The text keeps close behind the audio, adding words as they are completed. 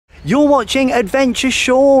You're watching Adventure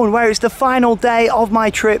Sean, where it's the final day of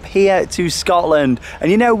my trip here to Scotland.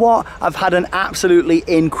 And you know what? I've had an absolutely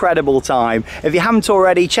incredible time. If you haven't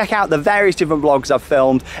already, check out the various different vlogs I've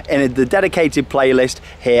filmed in the dedicated playlist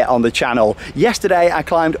here on the channel. Yesterday, I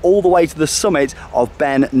climbed all the way to the summit of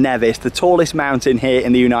Ben Nevis, the tallest mountain here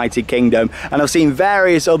in the United Kingdom. And I've seen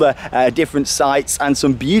various other different sights and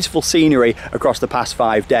some beautiful scenery across the past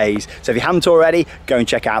 5 days. So if you haven't already, go and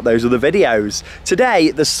check out those other videos.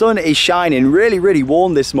 Today, the sun is shining really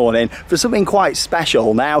warm this morning for something quite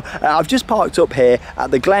special. Now, I've just parked up here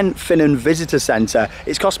at the Glenfinnan Visitor Centre.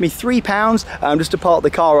 It's cost me £3 just to park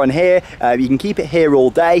the car on here. You can keep it here all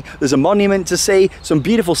day. There's a monument to see, some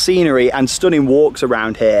beautiful scenery and stunning walks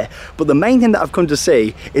around here. But the main thing that I've come to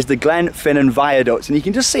see is the Glenfinnan Viaduct, and you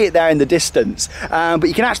can just see it there in the distance, but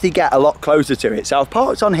you can actually get a lot closer to it. So I've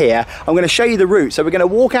parked on here. I'm going to show you the route. So we're going to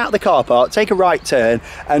walk out the car park, take a right turn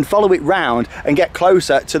and follow it round and get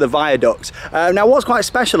closer to the viaduct. Now what's quite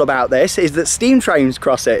special about this is that steam trains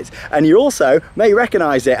cross it, and you also may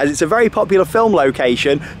recognise it as it's a very popular film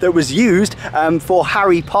location that was used for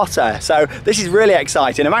Harry Potter. So this is really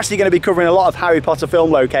exciting. I'm actually going to be covering a lot of Harry Potter film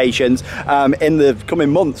locations in the coming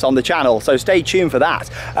months on the channel, so stay tuned for that.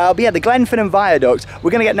 But yeah, the Glenfinnan Viaduct, we're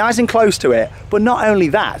going to get nice and close to it. But not only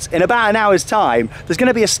that, in about an hour's time there's going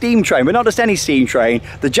to be a steam train, but not just any steam train.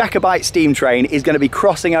 The Jacobite Steam Train is going to be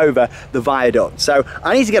crossing over the viaduct. So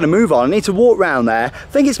I need to get a move on. I need to walk round there.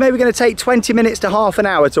 I think it's maybe going to take 20 minutes to half an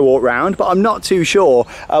hour to walk round, but I'm not too sure.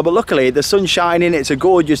 But luckily the sun's shining, it's a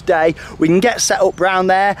gorgeous day. We can get set up round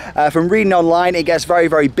there. From reading online, it gets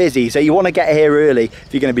very busy, so you want to get here early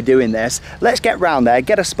if you're going to be doing this. Let's get round there,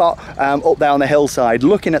 get a spot up there on the hillside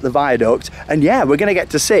looking at the viaduct, and yeah, we're going to get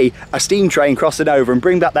to see a steam train crossing over and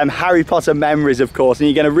bring back them Harry Potter memories, of course, and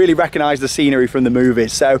you're going to really recognise the scenery from the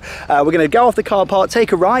movies. So we're going to go off the car park,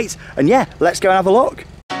 take a right, and yeah, let's go and have a look.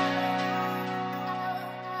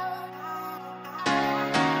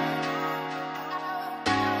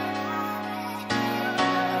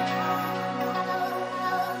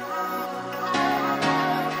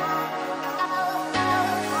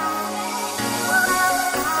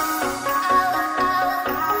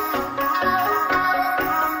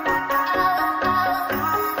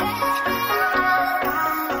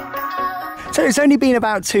 So it's only been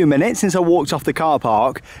about 2 minutes since I walked off the car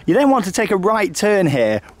park. You then want to take a right turn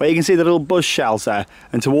here where you can see the little bus shelter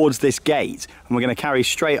and towards this gate, and we're going to carry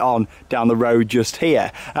straight on down the road just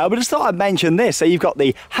here. But I just thought I'd mention this. So you've got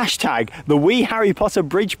the hashtag, the We Harry Potter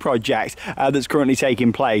Bridge project that's currently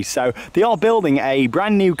taking place. So they are building a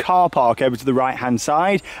brand new car park over to the right hand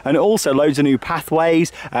side, and also loads of new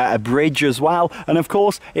pathways, a bridge as well, and of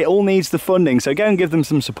course it all needs the funding. So go and give them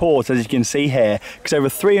some support, as you can see here, because over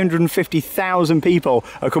 350,000 people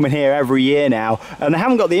are coming here every year now, and they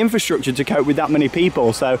haven't got the infrastructure to cope with that many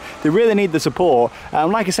people, so they really need the support.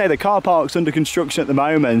 Like I say, the car park's under construction at the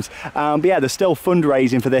moment, but yeah, they're still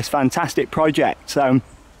fundraising for this fantastic project. So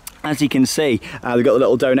as you can see, they've got the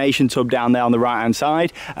little donation tub down there on the right hand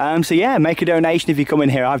side. So yeah, make a donation if you come in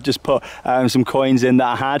here. I've just put some coins in that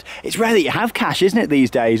I had. It's rare that you have cash, isn't it,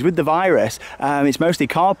 these days with the virus? It's mostly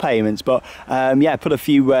card payments, but yeah, put a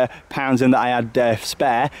few pounds in that I had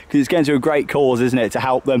spare, because it's going to a great cause, isn't it, to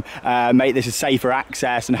help them make this a safer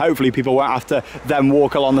access, and hopefully people won't have to then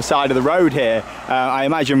walk along the side of the road here. I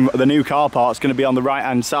imagine the new car park's going to be on the right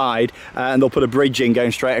hand side, and they'll put a bridge in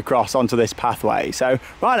going straight across onto this pathway. So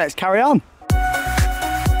right, let's carry on.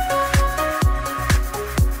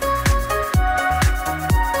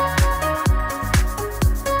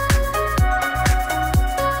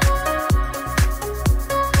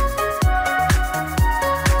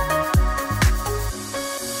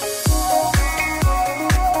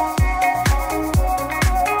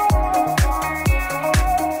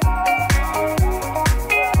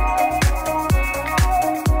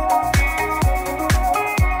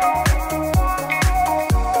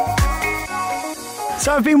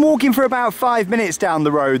 So I've been walking for about 5 minutes down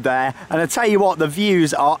the road there, and I tell you what, the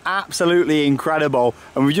views are absolutely incredible,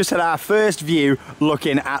 and we've just had our first view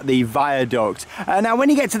looking at the viaduct. Now when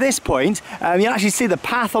you get to this point, you'll actually see the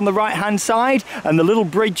path on the right hand side and the little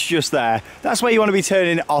bridge just there. That's where you want to be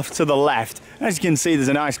turning off to the left. As you can see, there's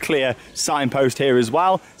a nice clear signpost here as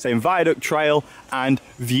well, saying Viaduct Trail and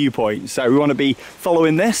Viewpoint. So we want to be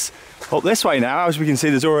following this up this way now. As we can see,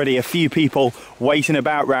 there's already a few people waiting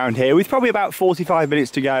about round here, with probably about 45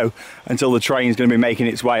 minutes to go until the train's going to be making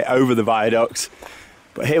its way over the viaducts.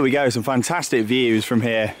 But here we go, some fantastic views from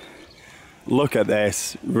here. Look at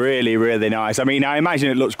this, really, really nice. I mean, I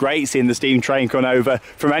imagine it looks great seeing the steam train come over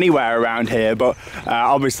from anywhere around here, but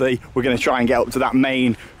obviously we're going to try and get up to that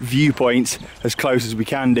main viewpoint as close as we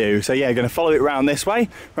can do. So yeah, going to follow it around this way.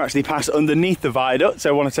 We're actually past underneath the viaduct, so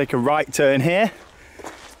I want to take a right turn here.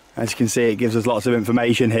 As you can see, it gives us lots of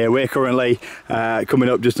information here. We're currently coming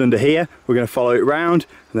up just under here. We're going to follow it round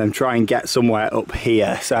and then try and get somewhere up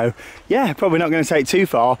here. So yeah, probably not going to take too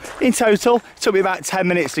far. In total, it took me about 10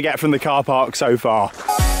 minutes to get from the car park so far.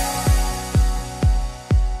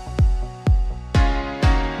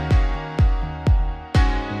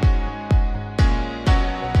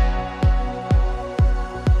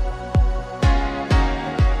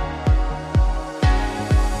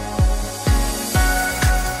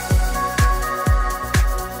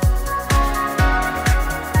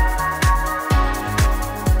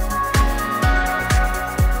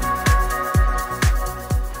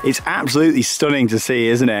 It's absolutely stunning to see,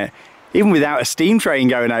 isn't it? Even without a steam train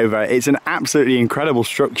going over, it's an absolutely incredible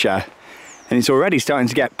structure. And it's already starting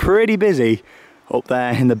to get pretty busy up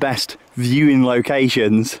there in the best viewing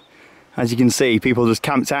locations. As you can see, people just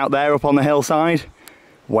camped out there up on the hillside,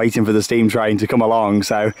 waiting for the steam train to come along.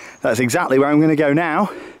 So that's exactly where I'm going to go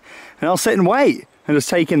now. And I'll sit and wait and just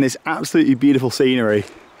take in this absolutely beautiful scenery.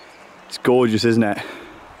 It's gorgeous, isn't it?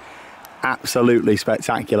 Absolutely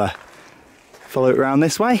spectacular. Follow it around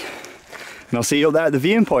this way, and I'll see you up there at the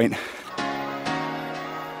viewing point.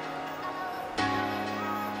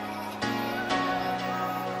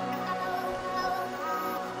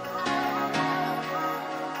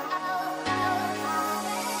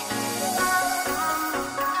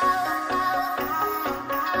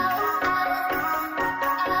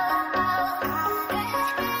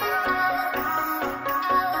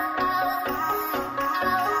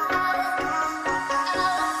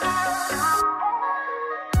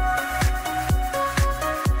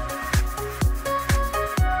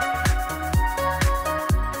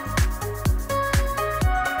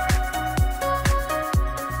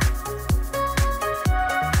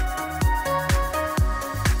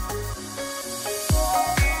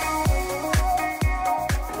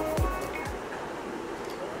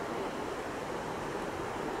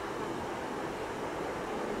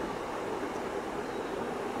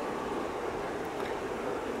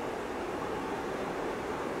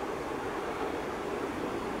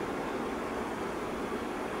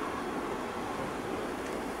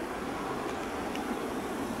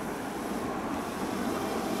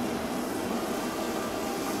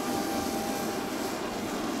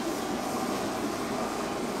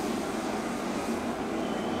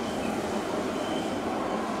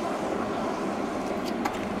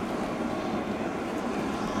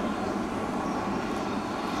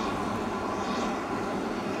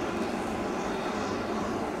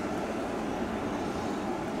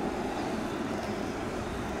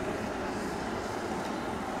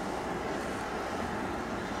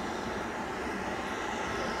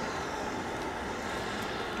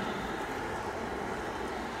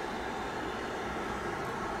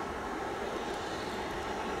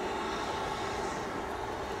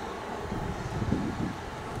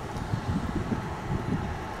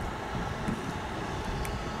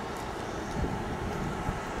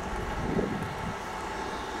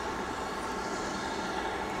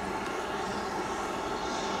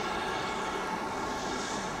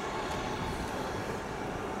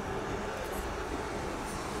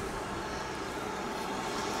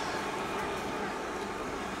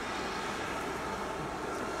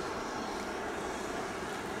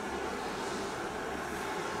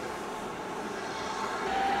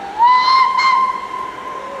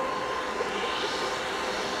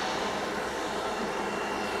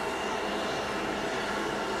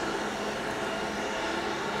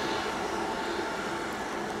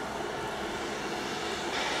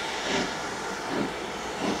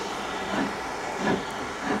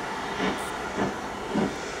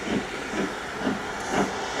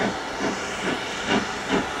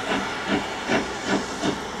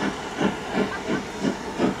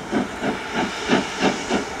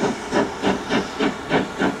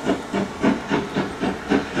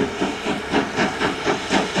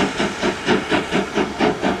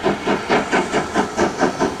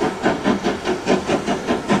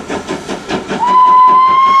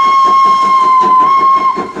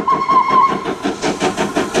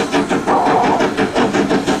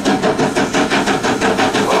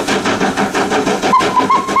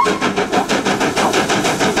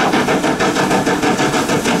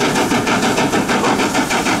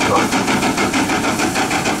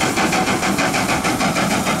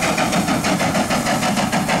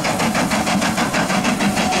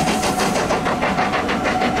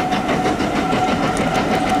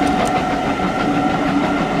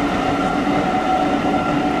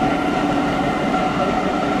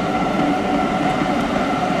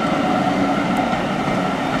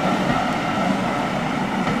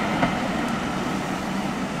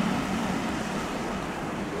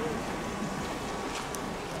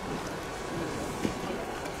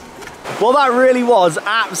 Well, that really was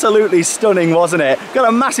absolutely stunning, wasn't it? Got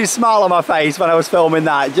a massive smile on my face when I was filming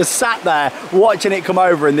that. Just sat there watching it come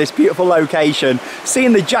over in this beautiful location.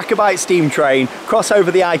 Seeing the Jacobite Steam Train cross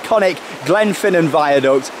over the iconic Glenfinnan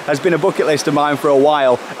Viaduct has been a bucket list of mine for a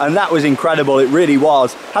while, and that was incredible. It really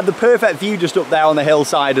was. Had the perfect view just up there on the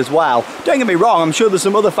hillside as well. Don't get me wrong, I'm sure there's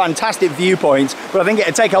some other fantastic viewpoints, but I think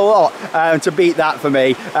it'd take a lot to beat that for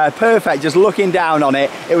me. Perfect, just looking down on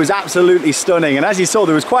it. It was absolutely stunning, and as you saw,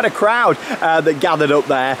 there was quite a crowd that gathered up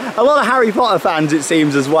there. A lot of Harry Potter fans, it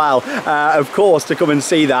seems, as well, of course, to come and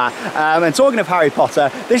see that. And talking of Harry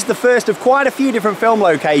Potter, this is the first of quite a few different film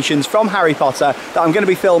locations from Harry Potter that I'm going to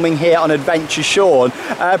be filming here on Adventure Sean.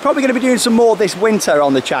 Probably going to be doing some more this winter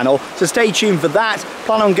on the channel, so stay tuned for that.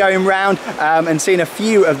 Plan on going round and seeing a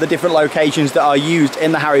few of the different locations that are used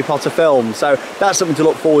in the Harry Potter film, so that's something to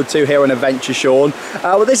look forward to here on Adventure Sean.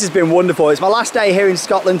 Well, this has been wonderful. It's my last day here in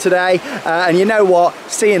Scotland today, and you know what,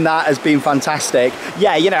 seeing that has been fantastic.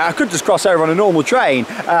 Yeah, you know, I could just cross over on a normal train,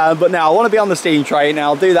 but now I want to be on the steam train, and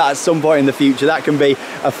I'll do that at some point in the future. That can be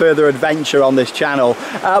a further adventure on this channel.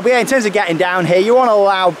 But yeah, in terms of getting down here, you want to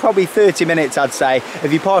allow probably 30 minutes, I'd say,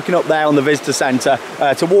 if you're parking up there on the visitor centre,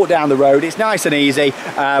 to walk down the road. It's nice and easy,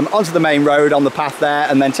 onto the main road on the path there,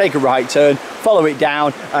 and then take a right turn, follow it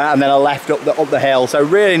down, and then a left up the hill. So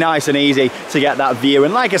really nice and easy to get that view.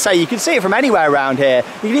 And like I say, you can see it from anywhere around here.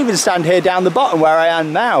 You can even stand here down the bottom where I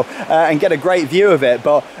am now and get a great view of it.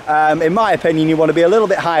 But in my opinion, you want to be a little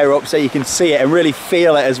bit higher up so you can see it and really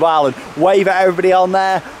feel it as well, and wave at everybody on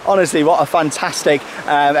there. Honestly, what a fantastic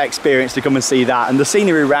experience to come and see that. And the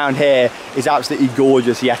scenery around here is absolutely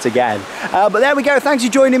gorgeous yet again. But there we go. Thanks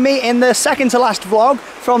for joining me in the second to last vlog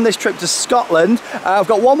from this trip to Scotland. I've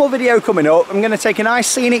got one more video coming up. I'm going to take a nice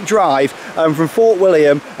scenic drive from Fort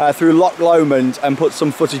William through Loch Lomond and put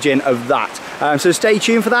some footage in of that. So stay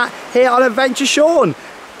tuned for that here on Adventure Sean.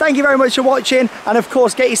 Thank you very much for watching, and of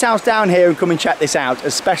course get yourselves down here and come and check this out,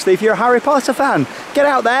 especially if you're a Harry Potter fan. Get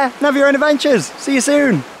out there and have your own adventures. See you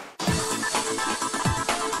soon.